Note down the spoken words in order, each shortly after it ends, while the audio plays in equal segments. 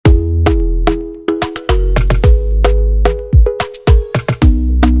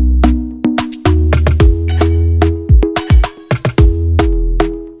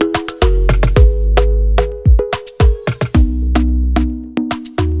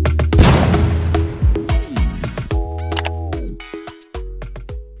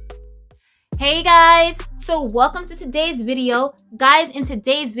Hey guys, so welcome to today's video. Guys, in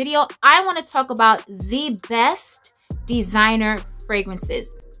today's video, I want to talk about the best designer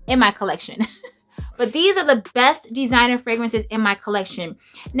fragrances in my collection. But these are the best designer fragrances in my collection.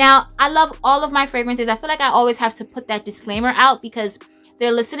 Now, I love all of my fragrances. I feel like I always have to put that disclaimer out because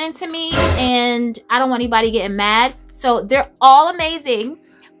they're listening to me and I don't want anybody getting mad. So they're all amazing,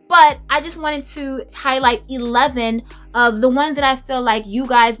 but I just wanted to highlight 11 of the ones that I feel like you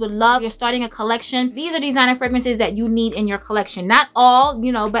guys would love. You're starting a collection. These are designer fragrances that you need in your collection. Not all,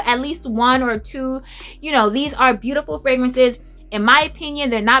 but at least one or two. These are beautiful fragrances. In my opinion,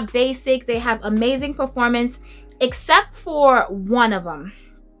 they're not basic. They have amazing performance, except for one of them.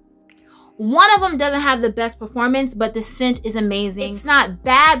 One of them doesn't have the best performance, but the scent is amazing. It's not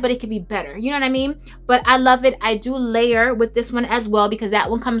bad, but it could be better. You know what I mean? But I love it. I do layer with this one as well because that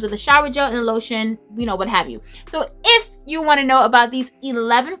one comes with a shower gel and a lotion, what have you. So if you want to know about these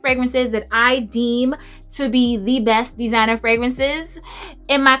 11 fragrances that I deem to be the best designer fragrances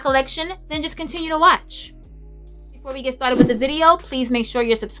in my collection, then just continue to watch. Before we get started with the video, please make sure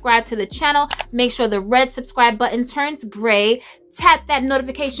you're subscribed to the channel. Make sure the red subscribe button turns gray. Tap that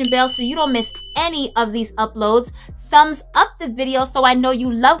notification bell so you don't miss any of these uploads. Thumbs up the video so I know you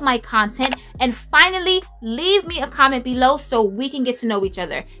love my content. And finally, leave me a comment below so we can get to know each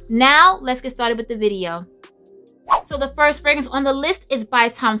other. Now, let's get started with the video. So the first fragrance on the list is by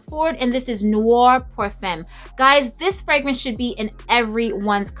Tom Ford, and this is Noir PERFUME. Guys, this fragrance should be in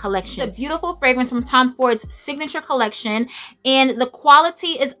everyone's collection. It's a beautiful fragrance from Tom Ford's signature collection, and the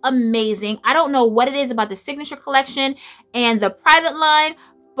quality is amazing. I don't know what it is about the signature collection and the private line,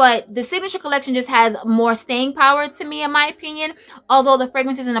 but the signature collection just has more staying power to me, in my opinion. Although the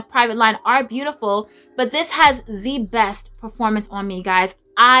fragrances in the private line are beautiful, but this has the best performance on me, guys.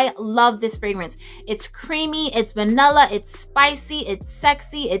 I love this fragrance. It's creamy, it's vanilla, it's spicy, it's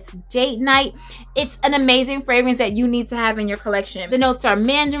sexy, it's date night. It's an amazing fragrance that you need to have in your collection. The notes are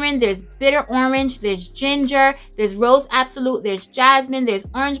mandarin, there's bitter orange, there's ginger, there's rose absolute, there's jasmine, there's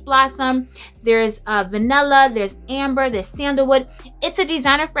orange blossom, there's vanilla, there's amber, there's sandalwood. It's a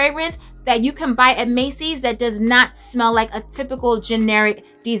designer fragrance that you can buy at Macy's that does not smell like a typical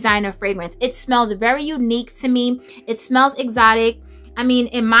generic designer fragrance. It smells very unique to me. It smells exotic. I mean,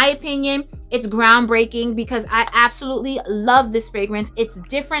 in my opinion, it's groundbreaking because I absolutely love this fragrance. It's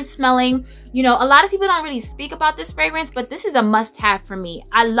different smelling. A lot of people don't really speak about this fragrance, but this is a must-have for me.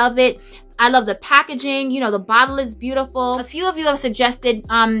 I love it. I love the packaging. The bottle is beautiful. A few of you have suggested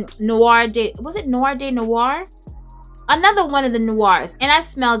Noir de... Was it Noir de Noir? Another one of the noirs, and I've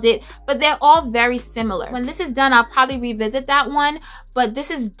smelled it, but they're all very similar. When this is done, I'll probably revisit that one, but this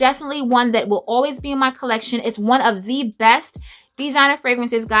is definitely one that will always be in my collection. It's one of the best designer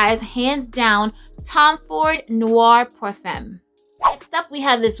fragrances, guys, hands down. Tom Ford Noir PERFUME. Next up, we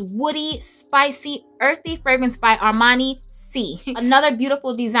have this woody, spicy, earthy fragrance by Armani C. Another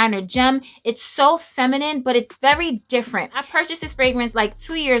beautiful designer gem. It's so feminine, but it's very different. I purchased this fragrance like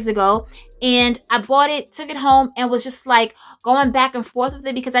 2 years ago, and I bought it, took it home, and was just like going back and forth with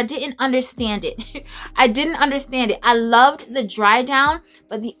it because I didn't understand it. I didn't understand it. I loved the dry down,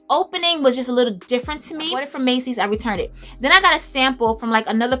 but the opening was just a little different to me. I bought it from Macy's, I returned it. Then I got a sample from like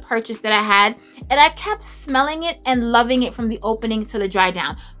another purchase that I had, and I kept smelling it and loving it from the opening to the dry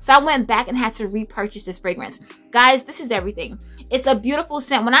down. So I went back and had to repurchase this fragrance. Guys, this is everything. It's a beautiful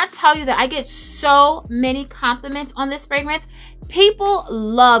scent. When I tell you that I get so many compliments on this fragrance, people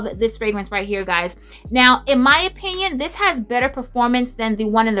love this fragrance right here, guys. Now, in my opinion, this has better performance than the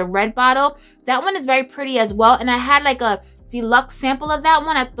one in the red bottle. That one is very pretty as well, and I had like a deluxe sample of that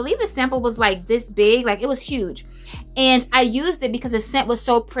one. I believe the sample was like this big, like it was huge. And I used it because the scent was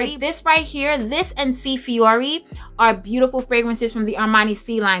so pretty. This right here, this and C Fiori are beautiful fragrances from the Armani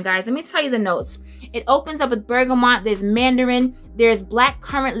C line, guys. Let me tell you the notes. It opens up with bergamot, there's mandarin, there's black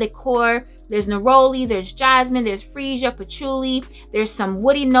currant liqueur, there's neroli, there's jasmine, there's freesia, patchouli, there's some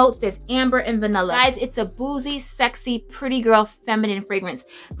woody notes, there's amber and vanilla. Guys, it's a boozy, sexy, pretty girl, feminine fragrance.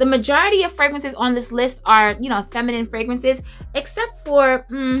 The majority of fragrances on this list are, feminine fragrances, except for,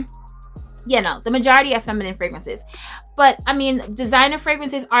 the majority are feminine fragrances. But, I mean, designer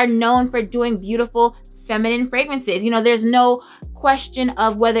fragrances are known for doing beautiful feminine fragrances. There's no question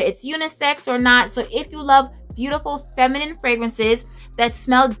of whether it's unisex or not. So if you love beautiful feminine fragrances, that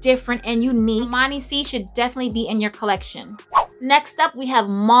smell different and unique, Money C should definitely be in your collection. Next up, we have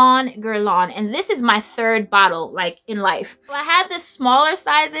Mon Guerlain, and this is my third bottle, like, in life. So I had the smaller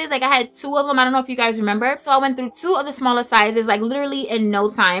sizes, like I had 2 of them. I don't know if you guys remember. So I went through 2 of the smaller sizes, like literally in no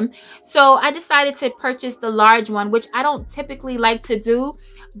time. So I decided to purchase the large one, which I don't typically like to do.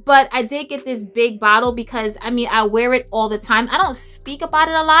 But I did get this big bottle because, I mean, I wear it all the time. I don't speak about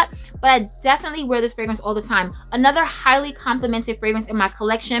it a lot, but I definitely wear this fragrance all the time. Another highly complimented fragrance in my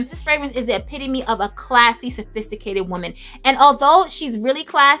collection. This fragrance is the epitome of a classy, sophisticated woman. And although she's really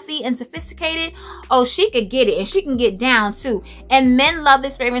classy and sophisticated, oh, she could get it and she can get down too. And men love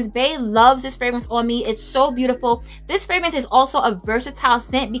this fragrance. Bae loves this fragrance on me. It's so beautiful. This fragrance is also a versatile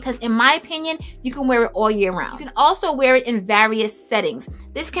scent because, in my opinion, you can wear it all year round. You can also wear it in various settings.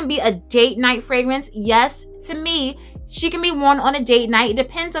 This can be a date night fragrance. Yes, to me, she can be worn on a date night. It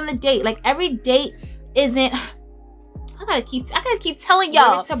depends on the date. Like, every date isn't... I gotta keep telling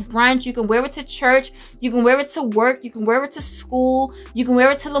y'all. Wear it to brunch, you can wear it to church, you can wear it to work, you can wear it to school, you can wear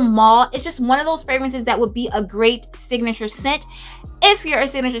it to the mall. It's just one of those fragrances that would be a great signature scent. If you're a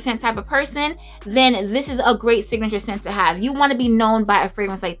signature scent type of person, then this is a great signature scent to have. You want to be known by a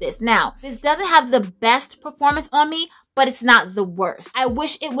fragrance like this. Now, this doesn't have the best performance on me, but it's not the worst. I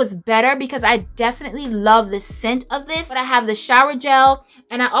wish it was better because I definitely love the scent of this. But I have the shower gel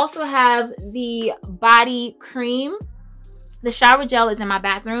and I also have the body cream. The shower gel is in my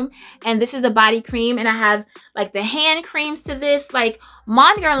bathroom and this is the body cream, and I have like the hand creams to this. Like,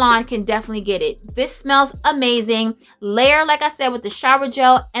 Mon Guerlain can definitely get it. This smells amazing. Layer, like I said, with the shower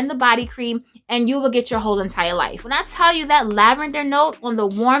gel and the body cream and you will get your whole entire life. When I tell you that lavender note on the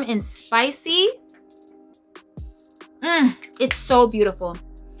warm and spicy, it's so beautiful.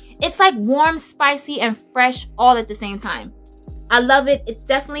 It's like warm, spicy, and fresh all at the same time. I love it. It's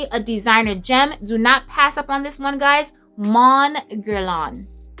definitely a designer gem. Do not pass up on this one, guys. Mon Guerlain.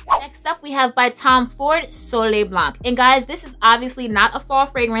 Next up, we have by Tom Ford, Soleil Blanc. And guys, this is obviously not a fall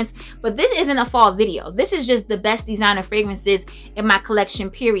fragrance, but this isn't a fall video. This is just the best designer fragrances in my collection,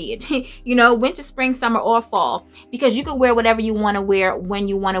 period. You know, winter, spring, summer, or fall. Because you can wear whatever you want to wear when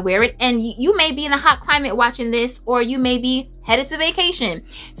you want to wear it. And you may be in a hot climate watching this, or you may be headed to vacation.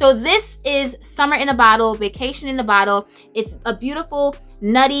 So this is summer in a bottle, vacation in a bottle. It's a beautiful,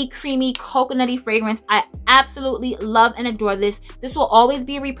 nutty, creamy, coconutty fragrance. I absolutely love and adore this. This will always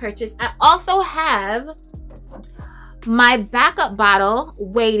be a repurchase. I also have my backup bottle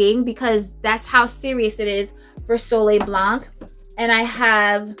waiting because that's how serious it is for Soleil Blanc. And I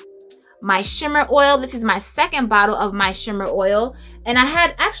have my shimmer oil. This is my second bottle of my shimmer oil. And I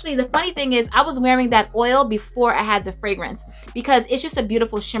had, actually, the funny thing is I was wearing that oil before I had the fragrance because it's just a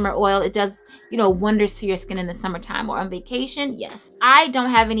beautiful shimmer oil. It does, you know, wonders to your skin in the summertime or on vacation. Yes, I don't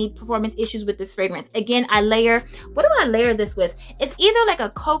have any performance issues with this fragrance. Again, I layer, what do I layer this with? It's either like a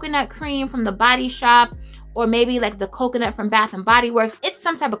coconut cream from the Body Shop, or maybe like the coconut from Bath and Body Works. It's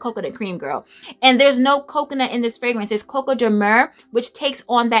some type of coconut cream, girl. And there's no coconut in this fragrance. It's coco de mer, which takes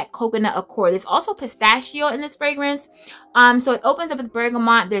on that coconut accord. There's also pistachio in this fragrance. So it opens up with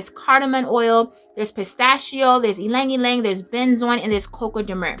bergamot. There's cardamom oil. There's pistachio. There's ylang ylang. There's benzoin. And there's coco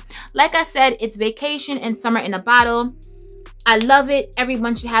de mer. Like I said, it's vacation and summer in a bottle. I love it.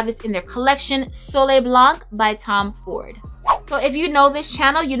 Everyone should have this in their collection. Soleil Blanc by Tom Ford. So if you know this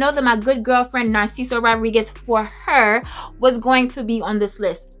channel, you know that my good girlfriend Narciso Rodriguez, for her, was going to be on this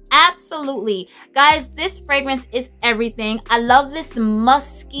list. Absolutely. Guys, this fragrance is everything. I love this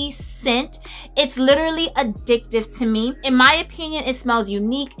musky scent. It's literally addictive to me. In my opinion, it smells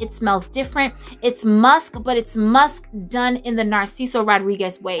unique. It smells different. It's musk, but it's musk done in the Narciso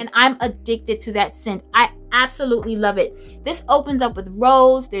Rodriguez way. And I'm addicted to that scent. I absolutely love it. This opens up with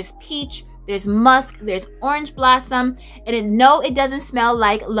rose. There's peach. There's musk, there's orange blossom, and no, it doesn't smell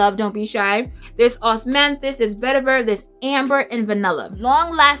like Love Don't Be Shy. There's osmanthus, there's vetiver, there's amber, and vanilla.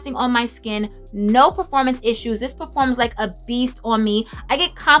 Long lasting on my skin, no performance issues. This performs like a beast on me. I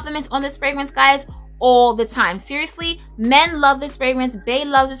get compliments on this fragrance, guys, all the time. Seriously, men love this fragrance. Bae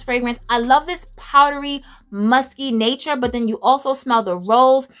loves this fragrance. I love this powdery, musky nature, but then you also smell the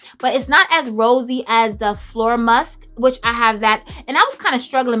rose, but it's not as rosy as the Floor Musk, which I have that. And I was kind of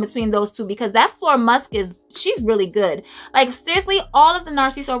struggling between those two because that Floor Musk is, she's really good. Like, seriously, all of the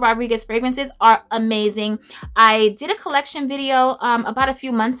Narciso Rodriguez fragrances are amazing. I did a collection video about a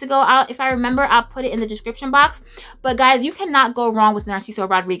few months ago. If I remember, I'll put it in the description box. But guys, you cannot go wrong with Narciso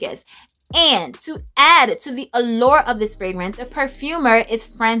Rodriguez. And to add to the allure of this fragrance, the perfumer is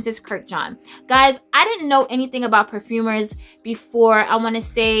Francis Kirkjohn. Guys, I didn't know anything about perfumers before, I want to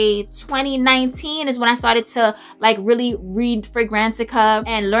say 2019 is when I started to like really read Fragrantica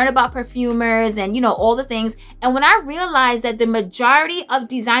and learn about perfumers and, you know, all the things. And when I realized that the majority of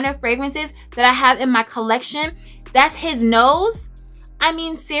designer fragrances that I have in my collection, that's his nose. I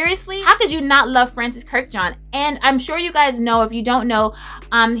mean, seriously, how could you not love Francis Kirkjohn? And I'm sure you guys know, if you don't know,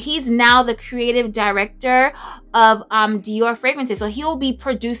 he's now the creative director of Dior fragrances. So he'll be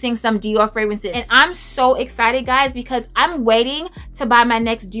producing some Dior fragrances. And I'm so excited, guys, because I'm waiting to buy my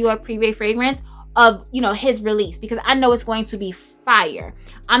next Dior Privé fragrance of, you know, his release, because I know it's going to be fire.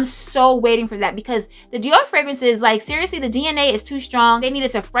 I'm so waiting for that, because the Dior fragrances, like, seriously, the DNA is too strong. They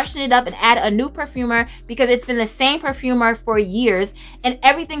needed to freshen it up and add a new perfumer, because it's been the same perfumer for years and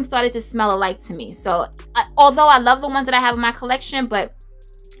everything started to smell alike to me. So although I love the ones that I have in my collection, but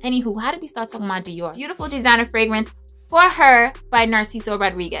anywho, how did we start talking about Dior? Beautiful designer fragrance For Her by Narciso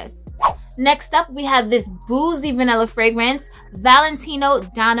Rodriguez. Next up, we have this boozy vanilla fragrance, Valentino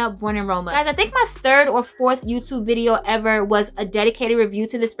Donna Born in Roma. Guys, I think my third or fourth YouTube video ever was a dedicated review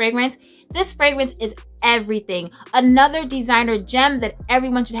to this fragrance. This fragrance is everything. Another designer gem that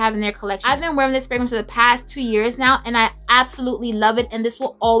everyone should have in their collection. I've been wearing this fragrance for the past 2 years now, and I absolutely love it, and this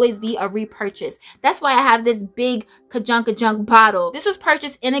will always be a repurchase. That's why I have this big ka-junk bottle. This was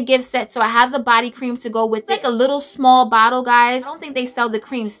purchased in a gift set, so I have the body cream to go with it. Like a little small bottle, guys. I don't think they sell the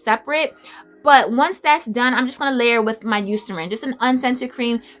cream separate. But once that's done, I'm just going to layer with my Eucerin, just an unscented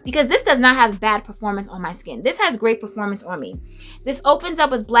cream, because this does not have bad performance on my skin. This has great performance on me. This opens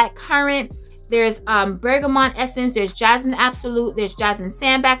up with black currant. There's bergamot essence, there's jasmine absolute, there's jasmine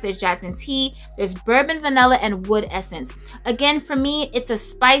sambac, there's jasmine tea, there's bourbon vanilla and wood essence. Again, for me, it's a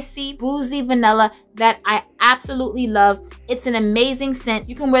spicy, boozy vanilla that I absolutely love. It's an amazing scent.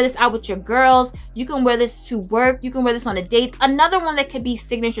 You can wear this out with your girls. You can wear this to work. You can wear this on a date. Another one that could be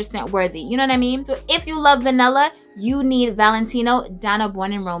signature scent worthy. You know what I mean? So if you love vanilla, you need Valentino Donna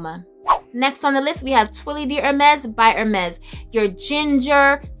Born in Roma. Next on the list, we have Tuiles d'Hermès by Hermès. Your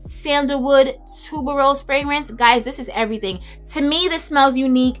ginger, sandalwood, tuberose fragrance. Guys, this is everything. To me, this smells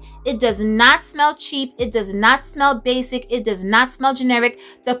unique. It does not smell cheap. It does not smell basic. It does not smell generic.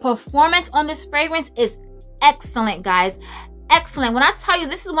 The performance on this fragrance is excellent, guys. Excellent. When I tell you,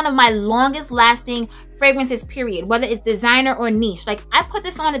 this is one of my longest lasting fragrances, period. Whether it's designer or niche. Like, I put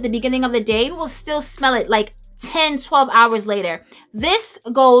this on at the beginning of the day, you will still smell it like 10-12 hours later. This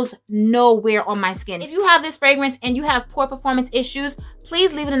goes nowhere on my skin. If you have this fragrance and you have poor performance issues,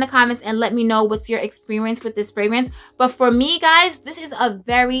 please leave it in the comments and let me know what's your experience with this fragrance. But for me, guys, this is a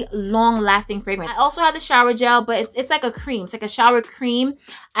very long lasting fragrance. I also have the shower gel, but it's like a cream. It's like a shower cream.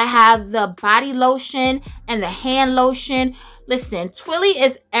 I have the body lotion and the hand lotion. Listen, Tuiles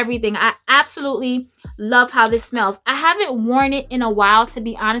is everything. I absolutely love how this smells. I haven't worn it in a while, to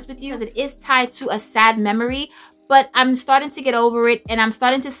be honest with you, because it is tied to a sad memory. But I'm starting to get over it, and I'm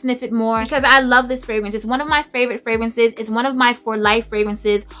starting to sniff it more because I love this fragrance. It's one of my favorite fragrances. It's one of my for life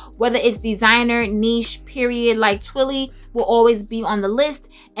fragrances, whether it's designer, niche, period. Like, Tuiles will always be on the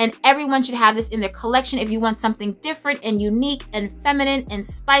list, and everyone should have this in their collection if you want something different and unique and feminine and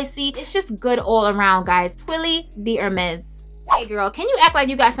spicy. It's just good all around, guys. Tuiles d'Hermès. Hey girl, can you act like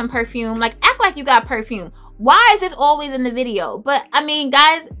you got some perfume? Like, act like you got perfume. Why is this always in the video? But I mean,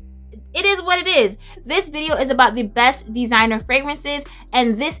 guys, it is what it is. This video is about the best designer fragrances,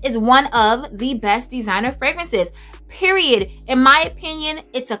 and this is one of the best designer fragrances, period. In my opinion,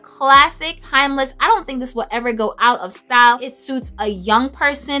 it's a classic, timeless. I don't think this will ever go out of style. It suits a young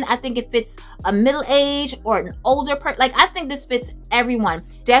person. I think it fits a middle-aged or an older person. Like, I think this fits everyone.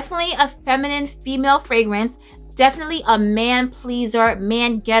 Definitely a feminine female fragrance. Definitely a man pleaser,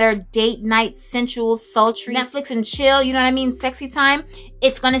 man getter, date night, sensual, sultry, Netflix and chill, you know what I mean? Sexy time.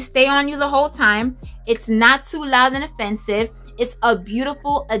 It's gonna stay on you the whole time. It's not too loud and offensive. It's a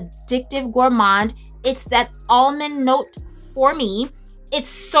beautiful, addictive gourmand. It's that almond note for me. It's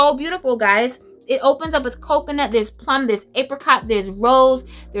so beautiful, guys. It opens up with coconut, there's plum, there's apricot, there's rose,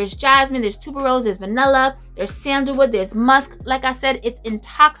 there's jasmine, there's tuberose, there's vanilla, there's sandalwood, there's musk. Like I said, it's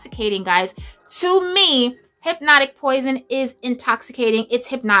intoxicating, guys. To me, Hypnotic Poison is intoxicating. It's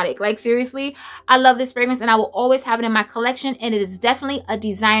hypnotic. Like, seriously, I love this fragrance and I will always have it in my collection, and it is definitely a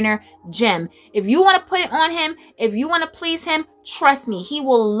designer gem. If you want to put it on him, if you want to please him, trust me, he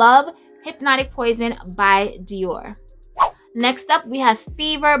will love Hypnotic Poison by Dior. Next up, we have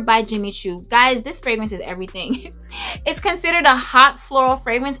Fever by Jimmy Choo. Guys, this fragrance is everything. It's considered a hot floral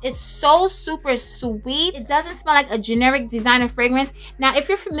fragrance. It's so super sweet. It doesn't smell like a generic designer fragrance. Now, if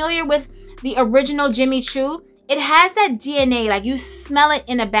you're familiar with the original Jimmy Choo, It has that DNA, like you smell it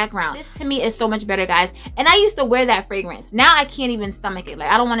in the background. This to me is so much better, guys. And I used to wear that fragrance. Now I can't even stomach it.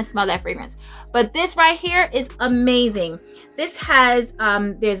 Like I don't want to smell that fragrance. But this right here is amazing. This has,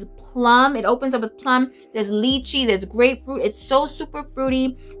 there's plum. It opens up with plum. There's lychee. There's grapefruit. It's so super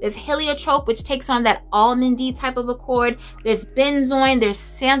fruity. There's heliotrope, which takes on that almondy type of accord. There's benzoin. There's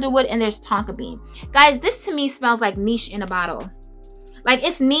sandalwood. And there's tonka bean. Guys, this to me smells like niche in a bottle. Like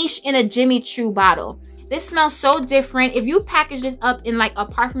it's niche in a Jimmy Choo bottle. This smells so different. If you package this up in like a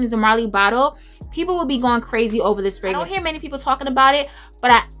Parfums de Marly bottle, people will be going crazy over this fragrance. I don't hear many people talking about it,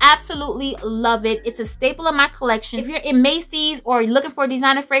 but I absolutely love it. It's a staple of my collection. If you're in Macy's or you're looking for a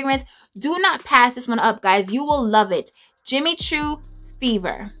designer fragrance, do not pass this one up, guys. You will love it. Jimmy Choo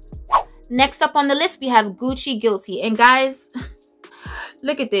Fever. Next up on the list, we have Gucci Guilty. And guys,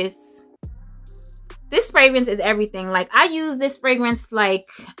 look at this. This fragrance is everything. Like I use this fragrance like,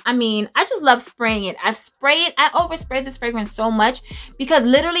 I mean, I just love spraying it. I overspray this fragrance so much because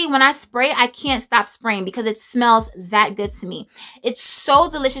literally when I spray, I can't stop spraying because it smells that good to me. It's so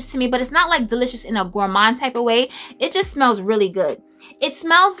delicious to me, but it's not like delicious in a gourmand type of way. It just smells really good. It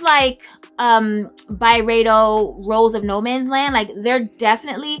smells like Byredo Rose of No Man's Land. Like they're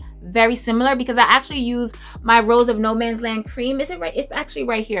definitely very similar because I actually use my Rose of No Man's Land cream. Is it right? It's actually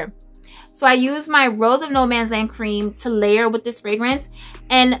right here. So I use my Rose of No Man's Land cream to layer with this fragrance.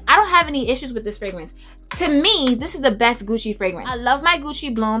 And I don't have any issues with this fragrance. To me, this is the best Gucci fragrance. I love my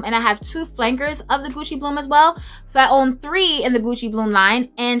Gucci Bloom and I have 2 flankers of the Gucci Bloom as well. So I own 3 in the Gucci Bloom line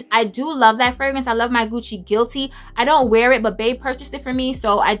and I do love that fragrance. I love my Gucci Guilty. I don't wear it, but Babe purchased it for me,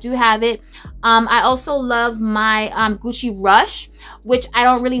 so I do have it. I also love my Gucci Rush, which I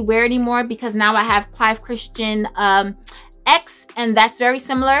don't really wear anymore because now I have Clive Christian X, and that's very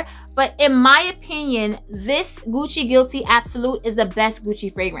similar. But in my opinion, this Gucci Guilty Absolute is the best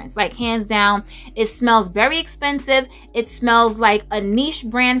Gucci fragrance, like hands down. It smells very expensive. It smells like a niche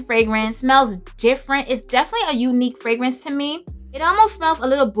brand fragrance. It smells different. It's definitely a unique fragrance to me. It almost smells a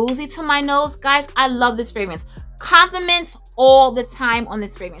little boozy to my nose. Guys, I love this fragrance. Compliments all the time on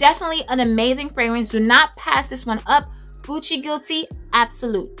this fragrance. Definitely an amazing fragrance. Do not pass this one up. Gucci Guilty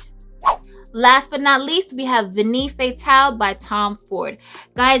Absolute. Last but not least, we have Vanille Fatale by Tom Ford.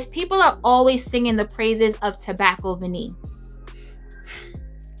 Guys, people are always singing the praises of Tobacco Vanille.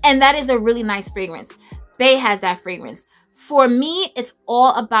 And that is a really nice fragrance. Bay has that fragrance. For me, it's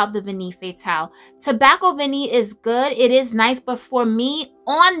all about the Vanille Fatale. Tobacco Vanille is good. It is nice. But for me,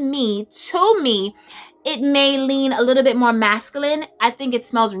 on me, to me, it may lean a little bit more masculine. I think it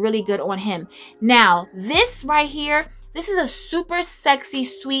smells really good on him. Now, this right here, this is a super sexy,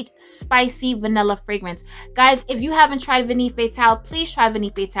 sweet, spicy vanilla fragrance. Guys, if you haven't tried Vanille Fatale, please try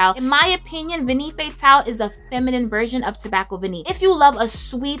Vanille Fatale. In my opinion, Vanille Fatale is a feminine version of Tobacco Vanille. If you love a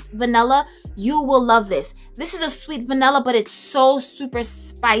sweet vanilla, you will love this. This is a sweet vanilla, but it's so super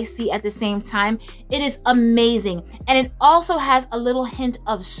spicy at the same time. It is amazing. And it also has a little hint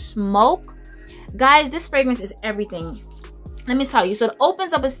of smoke. Guys, this fragrance is everything. Let me tell you. So it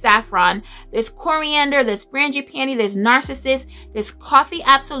opens up with saffron. There's coriander, there's frangipani, there's narcissus, there's coffee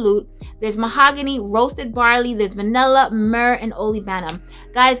absolute, there's mahogany, roasted barley, there's vanilla, myrrh, and olibanum.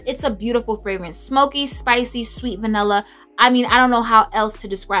 Guys, it's a beautiful fragrance. Smoky, spicy, sweet vanilla. I mean, I don't know how else to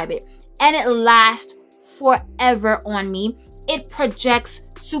describe it. And it lasts forever on me. It projects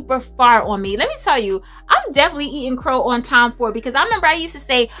super far on me. Let me tell you, I'm definitely eating crow on Tom Ford because I remember I used to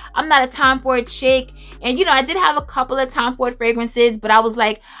say I'm not a Tom Ford chick. And you know, I did have a couple of Tom Ford fragrances, but I was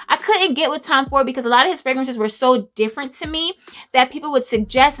like, I couldn't get with Tom Ford because a lot of his fragrances were so different to me that people would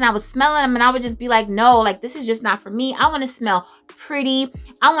suggest and I would smell them and I would just be like, no, like this is just not for me. I want to smell pretty.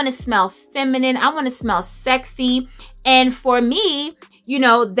 I want to smell feminine. I want to smell sexy. And for me, you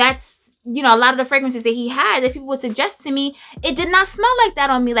know, that's, you know, a lot of the fragrances that he had that people would suggest to me, it did not smell like that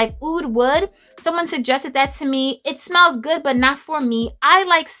on me, like oud wood. Someone suggested that to me. It smells good, but not for me. I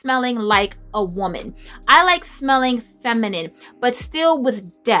like smelling like a woman. I like smelling feminine, but still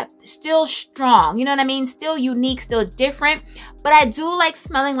with depth, still strong. You know what I mean? Still unique, still different. But I do like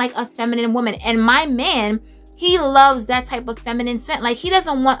smelling like a feminine woman. And my man, he loves that type of feminine scent. Like, he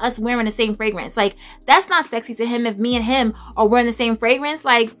doesn't want us wearing the same fragrance. Like, that's not sexy to him if me and him are wearing the same fragrance.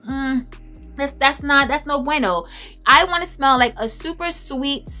 Like, that's no bueno. I want to smell like a super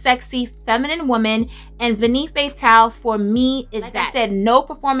sweet, sexy, feminine woman. And Vanille Fatale for me is like that. I said, no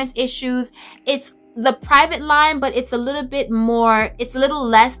performance issues. It's the private line, but it's a little bit more, it's a little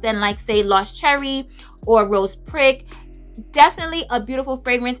less than like say Lost Cherry or Rose Prick. Definitely a beautiful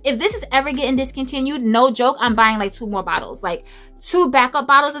fragrance. If this is ever getting discontinued, no joke, I'm buying like 2 more bottles, like 2 backup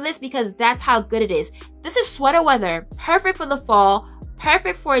bottles of this because that's how good it is. This is sweater weather, perfect for the fall,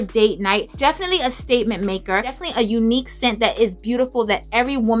 perfect for a date night. Definitely a statement maker. Definitely a unique scent that is beautiful that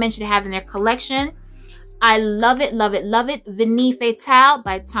every woman should have in their collection. I love it, love it, love it. Vanille Fatale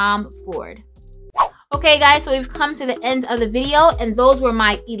by Tom Ford. Okay guys, so we've come to the end of the video, and those were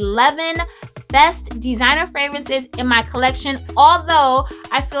my 11 best designer fragrances in my collection. Although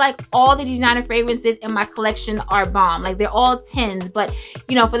I feel like all the designer fragrances in my collection are bomb, like they're all 10s, but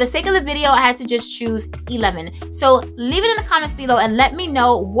you know, for the sake of the video, I had to just choose 11. So leave it in the comments below and let me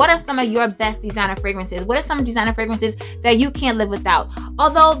know, what are some of your best designer fragrances? What are some designer fragrances that you can't live without?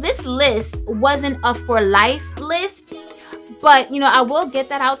 Although this list wasn't a for life list, but you know, I will get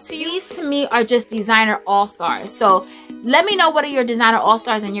that out to you. These to me are just designer all-stars. So let me know what are your designer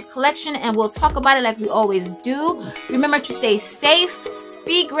all-stars in your collection, and we'll talk about it like we always do. Remember to stay safe,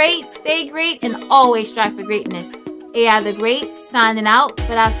 be great, stay great, and always strive for greatness. AI the Great signing out,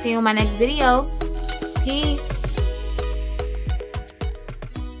 but I'll see you in my next video. Peace.